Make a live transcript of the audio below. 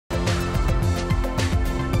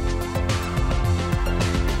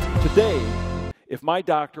Today, if my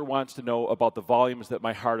doctor wants to know about the volumes that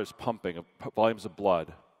my heart is pumping, volumes of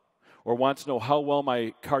blood, or wants to know how well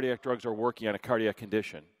my cardiac drugs are working on a cardiac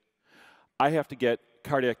condition, I have to get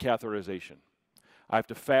cardiac catheterization. I have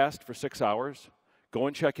to fast for 6 hours, go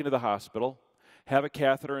and check into the hospital, have a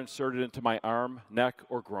catheter inserted into my arm, neck,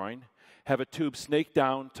 or groin, have a tube snake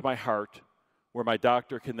down to my heart, where my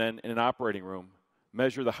doctor can then, in an operating room,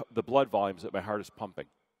 measure the blood volumes that my heart is pumping.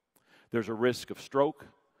 There's a risk of stroke,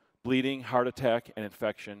 bleeding, heart attack, and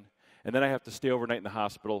infection, and then I have to stay overnight in the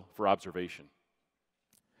hospital for observation.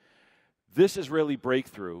 This Israeli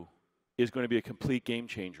breakthrough is going to be a complete game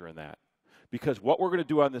changer in that, because what we're going to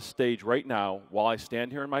do on this stage right now, while I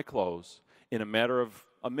stand here in my clothes, in a matter of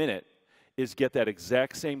a minute, is get that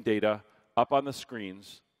exact same data up on the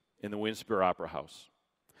screens in the Williams-Shakespeare Opera House.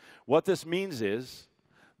 What this means is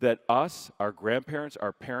that us, our grandparents,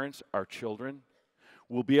 our parents, our children,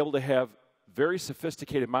 will be able to have very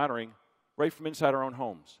sophisticated monitoring right from inside our own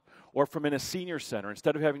homes, or from in a senior center.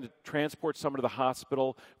 Instead of having to transport someone to the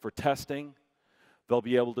hospital for testing, they'll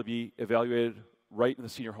be able to be evaluated right in the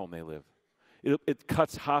senior home they live. It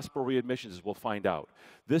cuts hospital readmissions, as we'll find out.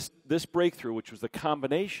 This breakthrough, which was the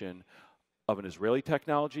combination of an Israeli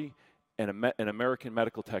technology and an American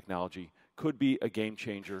medical technology, could be a game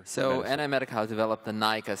changer. So NICaS developed the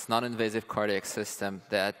NICaS, non-invasive cardiac system,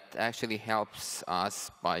 that actually helps us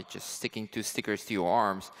by just sticking two stickers to your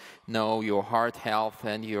arms, know your heart health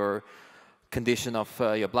and your condition of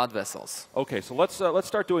your blood vessels. Okay, so let's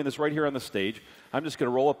start doing this right here on the stage. I'm just going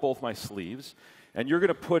to roll up both my sleeves, and you're going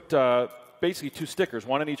to put basically two stickers,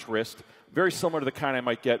 one on each wrist, very similar to the kind I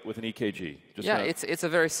might get with an EKG. It's a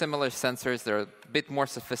very similar sensors. They're a bit more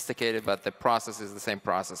sophisticated, but the process is the same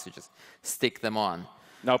process. You just stick them on.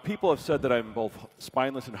 Now, people have said that I'm both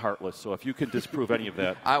spineless and heartless, so if you can disprove any of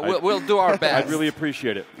that, we'll do our best. I'd really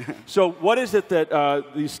appreciate it. So what is it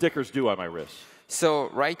that these stickers do on my wrist? So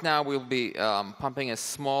right now we'll be pumping a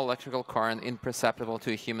small electrical current imperceptible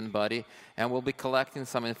to a human body, and we'll be collecting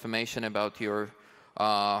some information about your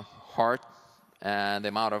heart and the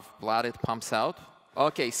amount of blood it pumps out.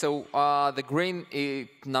 Okay, so the green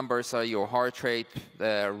numbers are your heart rate,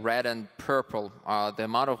 the red and purple are the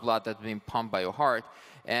amount of blood that's being pumped by your heart,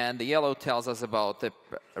 and the yellow tells us about the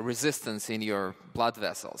resistance in your blood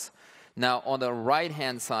vessels. Now, on the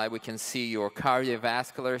right-hand side, we can see your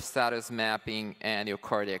cardiovascular status mapping and your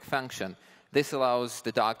cardiac function. This allows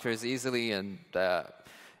the doctors easily and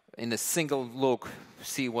in a single look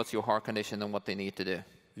see what's your heart condition and what they need to do.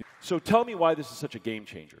 So tell me why this is such a game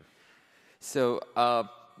changer. So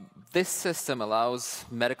this system allows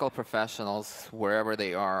medical professionals, wherever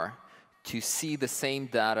they are, to see the same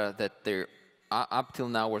data that they're up till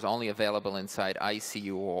now was only available inside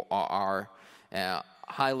ICU or RR,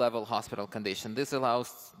 high-level hospital condition. This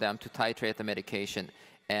allows them to titrate the medication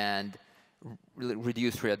and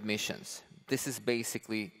reduce readmissions. This is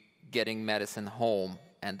basically getting medicine home,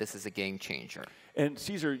 and this is a game changer. And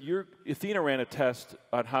Caesar, Athena ran a test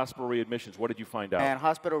on hospital readmissions. What did you find out? And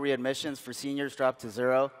hospital readmissions for seniors dropped to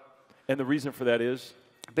 0. And the reason for that is?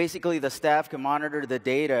 Basically, the staff can monitor the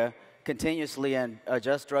data continuously and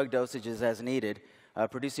adjust drug dosages as needed,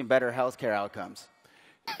 producing better healthcare outcomes.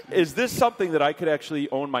 Is this something that I could actually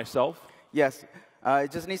own myself? Yes.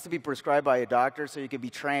 It just needs to be prescribed by a doctor so you can be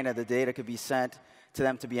trained and the data could be sent to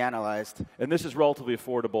them to be analyzed. And this is relatively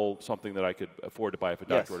affordable, something that I could afford to buy if a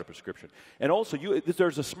doctor wrote a prescription. And also,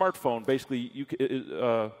 there's a smartphone. Basically, you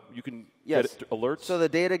can get alerts. So the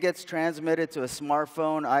data gets transmitted to a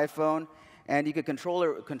smartphone, iPhone, and you can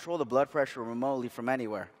control the blood pressure remotely from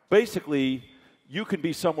anywhere. Basically, you could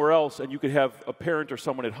be somewhere else, and you could have a parent or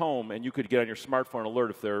someone at home, and you could get on your smartphone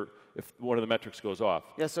alert if one of the metrics goes off.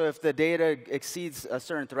 Yeah, so if the data exceeds a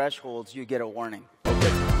certain thresholds, you get a warning.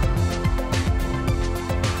 Okay.